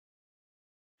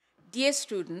Dear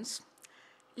students,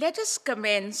 let us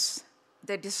commence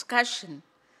the discussion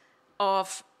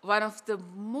of one of the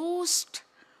most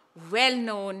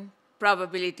well-known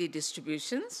probability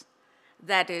distributions,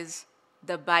 that is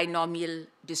the binomial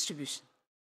distribution.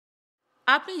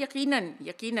 आपने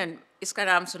यकीनन इसका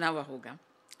नाम सुना हुआ होगा.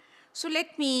 So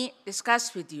let me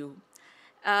discuss with you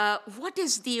what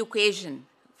is the occasion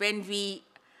when we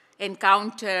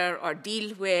encounter or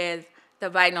deal with the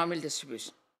binomial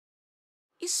distribution.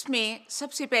 इसमें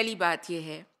सबसे पहली बात यह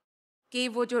है कि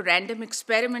वो जो रैंडम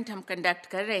एक्सपेरिमेंट हम कंडक्ट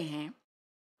कर रहे हैं,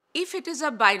 if it is a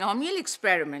binomial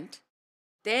experiment,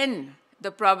 then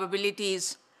the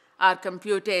probabilities are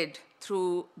computed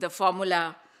through the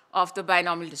formula of the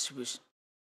binomial distribution.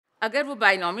 अगर वो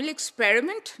binomial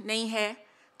experiment नहीं है,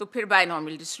 तो फिर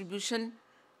binomial distribution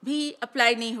भी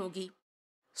apply नहीं होगी.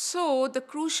 So the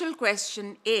crucial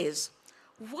question is,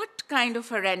 what kind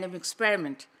of a random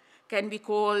experiment can be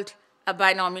called a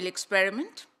binomial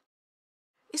experiment?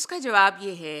 इसका जवाब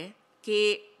ये है कि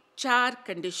 4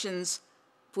 conditions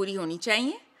पूरी होनी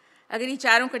चाहिए. अगर ये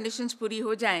चारों conditions पूरी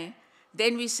हो जाएं,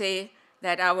 then we say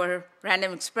that our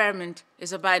random experiment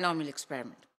is a binomial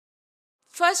experiment.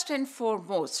 First and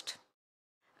foremost,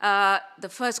 the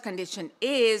first condition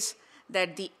is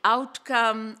that the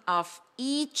outcome of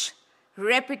each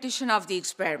repetition of the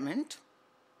experiment,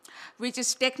 which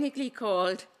is technically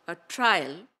called a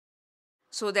trial,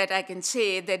 so that I can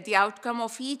say that the outcome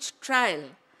of each trial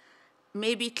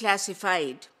may be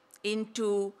classified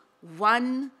into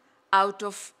one out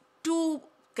of 2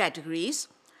 categories,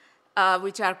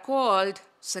 which are called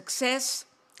success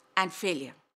and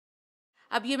failure.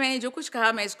 अब ये मैंने जो कुछ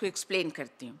कहा मैं इसको explain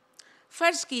करती हूँ.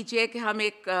 फ़र्ज़ कीजिए कि हम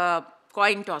एक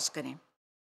कॉइन टॉस करें.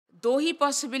 2 ही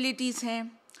पॉसिबिलिटीज़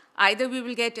हैं. Either we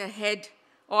will get a head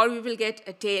or we will get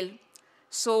a tail.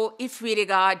 So if we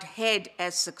regard head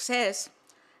as success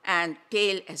and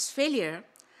tail as failure,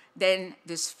 then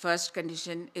this first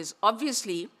condition is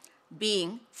obviously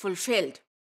being fulfilled.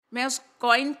 मैं उस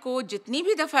coin को जितनी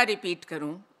भी दफ़ा repeat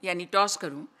करूं यानी toss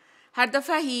करूं, हर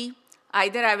दफ़ा ही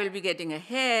either I will be getting a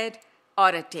head or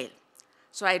a tail.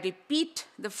 So I repeat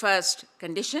the first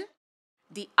condition.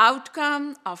 The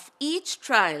outcome of each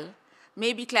trial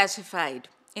may be classified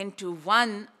into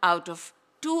one out of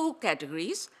 2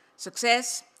 categories,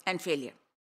 success and failure.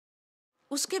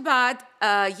 उसके बाद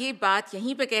ये बात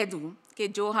यहीं पे कह दूं कि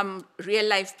जो हम रियल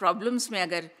लाइफ प्रॉब्लम्स में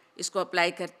अगर इसको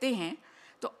अप्लाई करते हैं,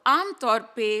 तो आम तौर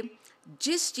पे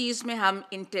जिस चीज़ में हम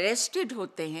इंटरेस्टेड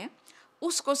होते हैं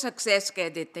उसको सक्सेस कह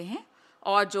देते हैं,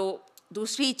 और जो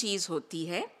दूसरी चीज़ होती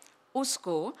है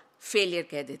उसको फेलियर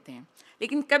कह देते हैं.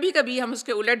 लेकिन कभी-कभी हम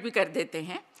उसके उलट भी कर देते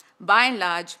हैं. बाय एंड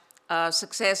लार्ज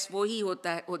सक्सेस वो ही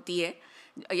होती है,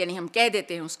 यानी हम कह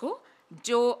देते हैं उसको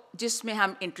जिसमें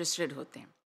हम इंटरेस्टेड होते हैं.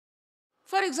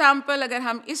 फॉर एग्ज़ाम्पल, अगर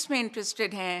हम इसमें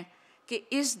इंटरेस्टेड हैं कि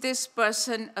is this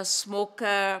person a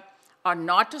smoker और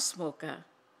नॉट अ स्मोकर,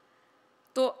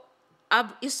 तो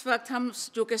अब इस वक्त हम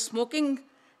जो कि स्मोकिंग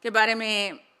के बारे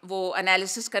में वो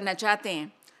एनालिसिस करना चाहते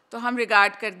हैं, तो हम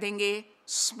रिगार्ड कर देंगे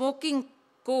स्मोकिंग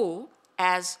को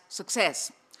एज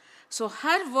सक्सेस. सो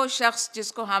हर वो शख्स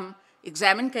जिसको हम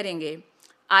एग्जामिन करेंगे,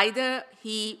 आइदर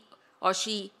ही और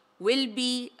she will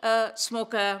be a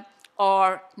smoker or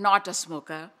not a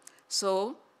smoker. So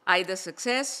either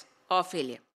success or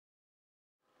failure.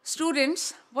 Students,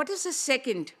 what is the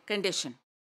second condition?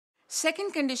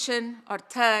 Second condition or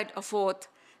third or fourth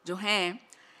जो हैं,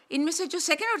 इनमें से जो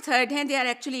second और third हैं, they are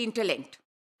actually interlinked.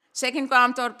 Second को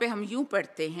आम तौर पे हम यूँ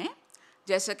पढ़ते हैं,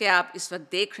 जैसा कि आप इस वक्त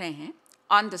देख रहे हैं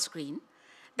on the screen,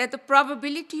 that the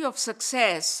probability of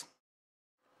success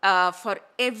for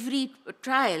every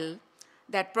trial,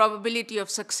 that probability of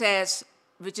success,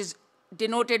 which is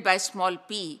denoted by small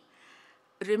p,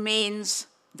 remains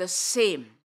the same.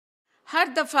 हर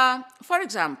दफ़ा, for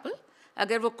example,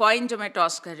 अगर वो coin जो मैं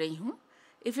toss कर रही हूँ,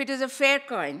 if it is a fair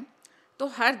coin, तो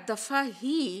हर दफ़ा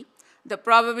ही the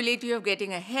probability of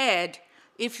getting a head,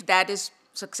 if that is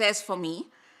success for me,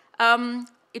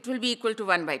 it will be equal to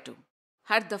 1/2.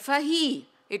 हर दफ़ा ही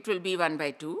it will be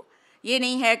 1/2. ये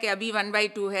नहीं है कि अभी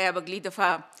 1/2 है, अब अगली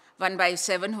दफ़ा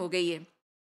 1/7 हो गई है.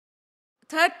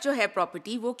 थर्ड जो है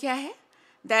प्रॉपर्टी, वो क्या है?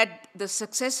 That the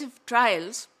successive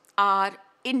trials are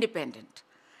independent.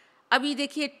 अभी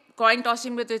देखिए कॉइन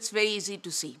टॉसिंग में तो इट्स वेरी इजी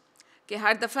टू सी कि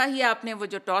हर दफ़ा ही आपने वो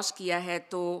जो टॉस किया है,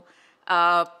 तो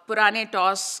पुराने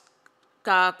टॉस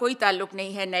का कोई ताल्लुक़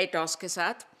नहीं है नए टॉस के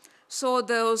साथ. So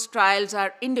those trials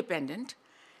are independent.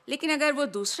 लेकिन अगर वो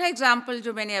दूसरा एग्जाम्पल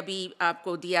जो मैंने अभी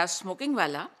आपको दिया स्मोकिंग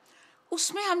वाला,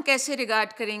 उसमें हम कैसे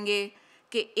रिगार्ड करेंगे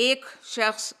कि एक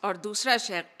शख्स और दूसरा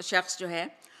शख्स जो है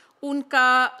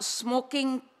उनका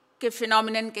स्मोकिंग के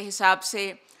फिनोमिनन के हिसाब से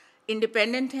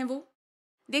इंडिपेंडेंट हैं वो.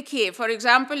 देखिए, for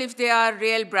example if they are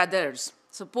real brothers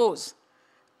suppose,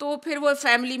 तो फिर वो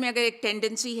फैमिली में अगर एक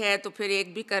टेंडेंसी है तो फिर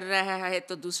एक भी कर रहा है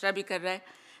तो दूसरा भी कर रहा है,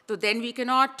 तो then we can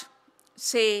not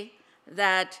say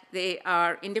that they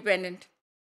are independent.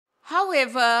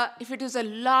 However, if it is a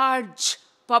large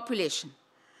population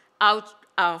out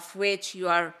of which you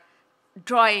are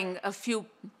drawing a few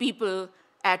people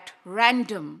at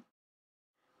random,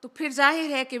 तो फिर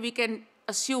जाहिर है कि we can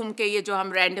assume कि ये जो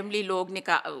हम randomly लोग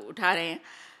उठा रहे हैं,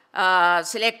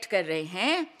 select कर रहे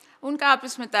हैं, उनका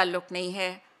आपस में ताल्लुक़ नहीं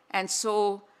है. And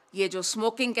so ये जो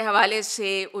smoking के हवाले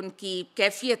से उनकी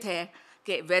कैफियत है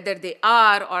कि whether they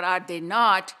are or are they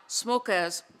not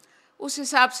smokers, उस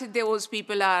हिसाब से those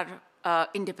people are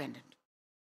independent.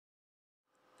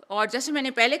 और जैसे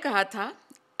मैंने पहले कहा था,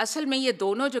 असल में ये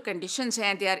दोनों जो conditions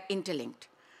हैं they are interlinked.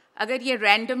 अगर ये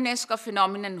randomness का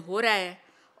phenomenon हो रहा है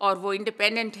और वो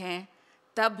independent हैं,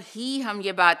 तब ही हम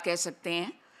ये बात कह सकते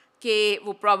हैं कि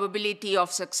वो probability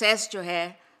of success जो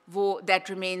है वो that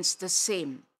remains the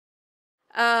same.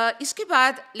 इसके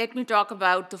बाद let me talk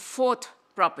about the fourth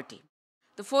property.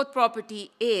 The fourth property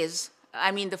is,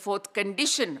 the fourth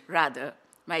condition rather,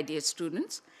 my dear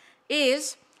students,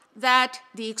 is that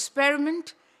the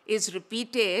experiment is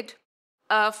repeated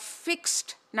a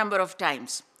fixed number of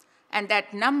times, and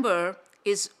that number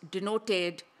is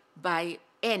denoted by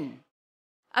n.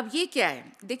 अब ये क्या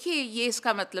है? देखिए, ये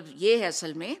इसका मतलब ये है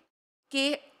असल में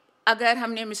कि अगर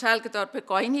हमने मिसाल के तौर पे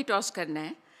कॉइन ही टॉस करना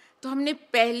है, तो हमने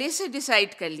पहले से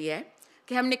डिसाइड कर लिया है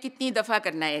कि हमने कितनी दफ़ा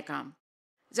करना है ये काम.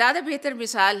 ज़्यादा बेहतर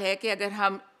मिसाल है कि अगर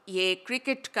हम ये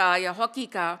क्रिकेट का या हॉकी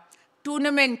का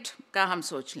टूर्नामेंट का हम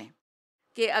सोच लें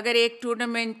कि अगर एक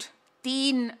टूर्नामेंट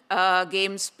 3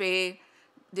 गेम्स पे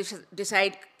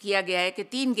डिसाइड किया गया है कि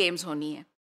 3 गेम्स होनी है,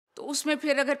 तो उसमें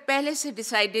फिर अगर पहले से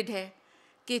डिसाइडेड है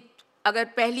कि अगर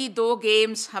पहली 2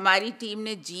 गेम्स हमारी टीम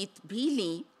ने जीत भी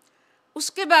ली,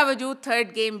 उसके बावजूद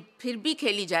थर्ड गेम फिर भी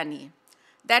खेली जानी है,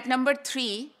 that number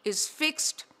 3 is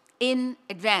fixed in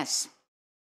advance.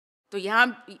 तो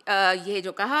यहाँ ये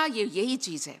जो कहा ये यही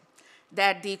चीज़ है,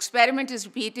 that the experiment is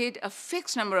repeated a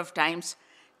fix number of times.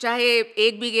 चाहे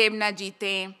एक भी गेम ना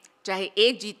जीतें, चाहे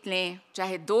एक जीत लें,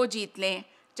 चाहे 2 जीत लें,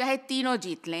 चाहे तीनों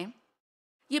जीत लें,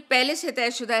 ये पहले से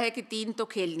तयशुदा है कि 3 तो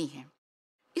खेलनी है.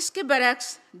 इसके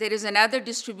बरक्स there is another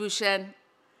distribution,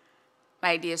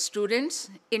 my dear students,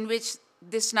 in which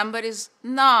this number is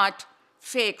not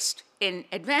fixed in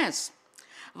advance.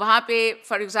 वहाँ पे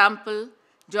for example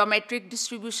geometric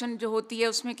distribution जो होती है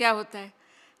उसमें क्या होता है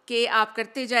कि आप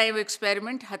करते जाए वो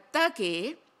experiment हत्ता के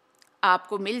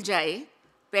आपको मिल जाए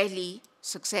पहली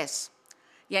success.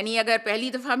 यानी अगर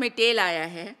पहली दफ़ा में tail आया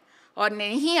है और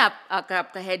नहीं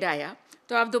आपका head आया,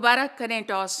 तो आप दोबारा करें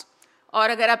toss, और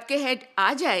अगर आपके head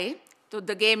आ जाए तो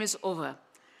the game is over.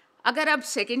 अगर अब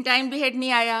सेकेंड टाइम भी हेड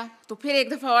नहीं आया तो फिर एक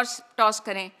दफ़ा और टॉस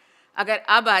करें, अगर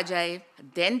अब आ जाए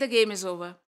then the game is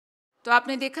over. तो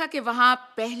आपने देखा कि वहाँ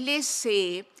पहले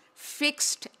से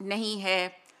फिक्स्ड नहीं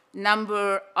है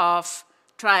नंबर ऑफ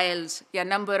ट्रायल्स या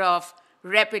number of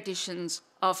रेपिटिशंस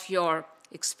of your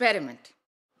experiment.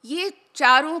 ये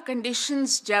चारों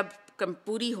कंडीशंस जब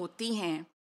पूरी होती हैं,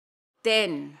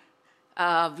 then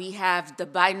we have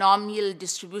the binomial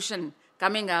distribution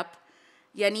coming up.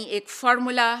 यानी एक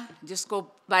फार्मूला जिसको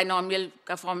बाइनोमियल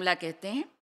का फार्मूला कहते हैं,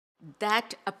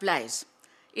 that applies.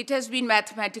 It has been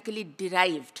mathematically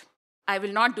derived. I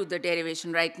will not do the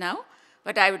derivation right now,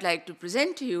 but I would like to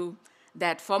present to you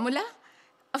that formula.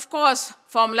 Of course,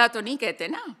 formula तो नहीं कहते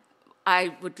ना.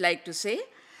 I would like to say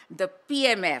the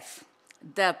PMF,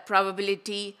 the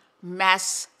probability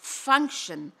mass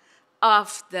function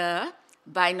of the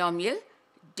binomial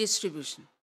distribution.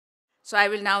 So I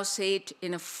will now say it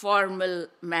in a formal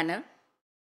manner.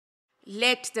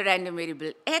 Let the random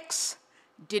variable x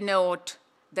denote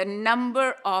the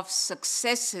number of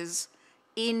successes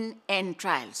in n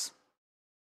trials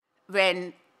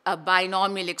when a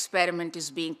binomial experiment is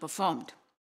being performed.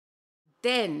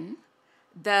 Then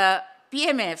the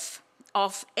PMF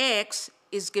of x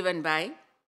is given by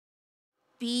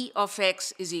P of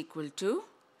x is equal to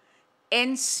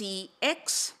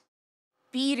NCx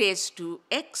p raised to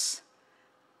x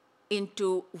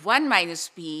into 1 minus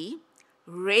p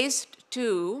raised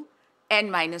to n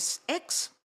minus x.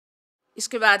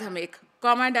 इसके बाद हम एक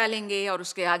comma डालेंगे और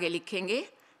उसके आगे लिखेंगे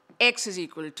x is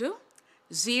equal to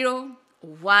 0,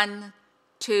 1,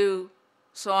 2,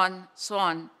 so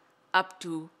on up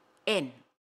to n.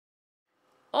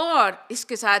 और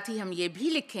इसके साथ ही हम ये भी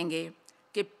लिखेंगे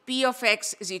कि p of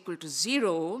x is equal to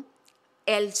 0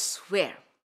 elsewhere.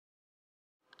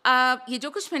 ये जो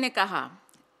कुछ मैंने कहा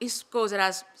इसको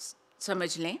ज़रा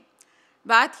समझ लें.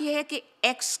 बात यह है कि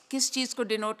x किस चीज़ को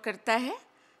डिनोट करता है?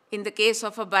 in the case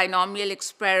of a binomial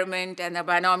experiment and a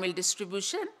binomial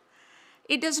distribution,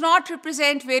 it does not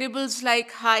represent variables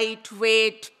like height,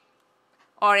 weight,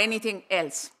 or anything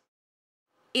else.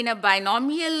 In a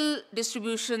binomial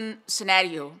distribution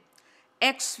scenario,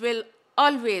 x will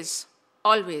always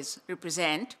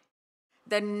represent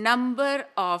the number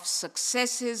of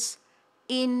successes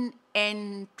in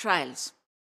n trials.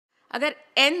 अगर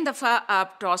n दफ़ा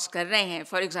आप toss कर रहे हैं,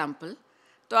 for example,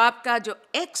 तो आपका जो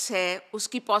x है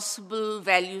उसकी पॉसिबल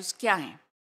वैल्यूज़ क्या हैं?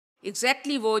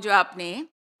 एग्जैक्टली वो जो आपने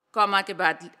कॉमा के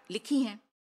बाद लिखी हैं.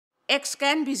 x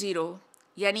कैन बी 0,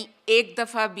 यानी एक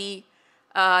दफ़ा भी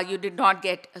you did not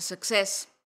get a success.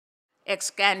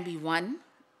 x can be 1,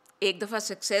 एक दफ़ा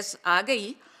success आ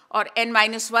गई, और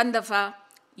n-1 दफ़ा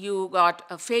you got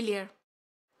a failure.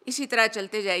 इसी तरह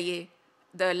चलते जाइए.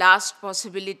 The last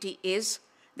possibility is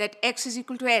that x is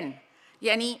equal to n,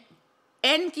 यानी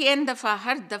n की n दफ़ा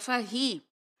हर दफ़ा ही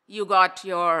you got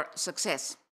your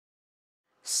success.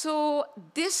 So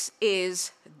this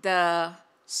is the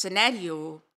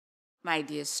scenario, my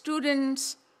dear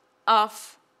students,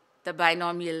 of the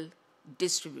binomial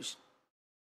distribution.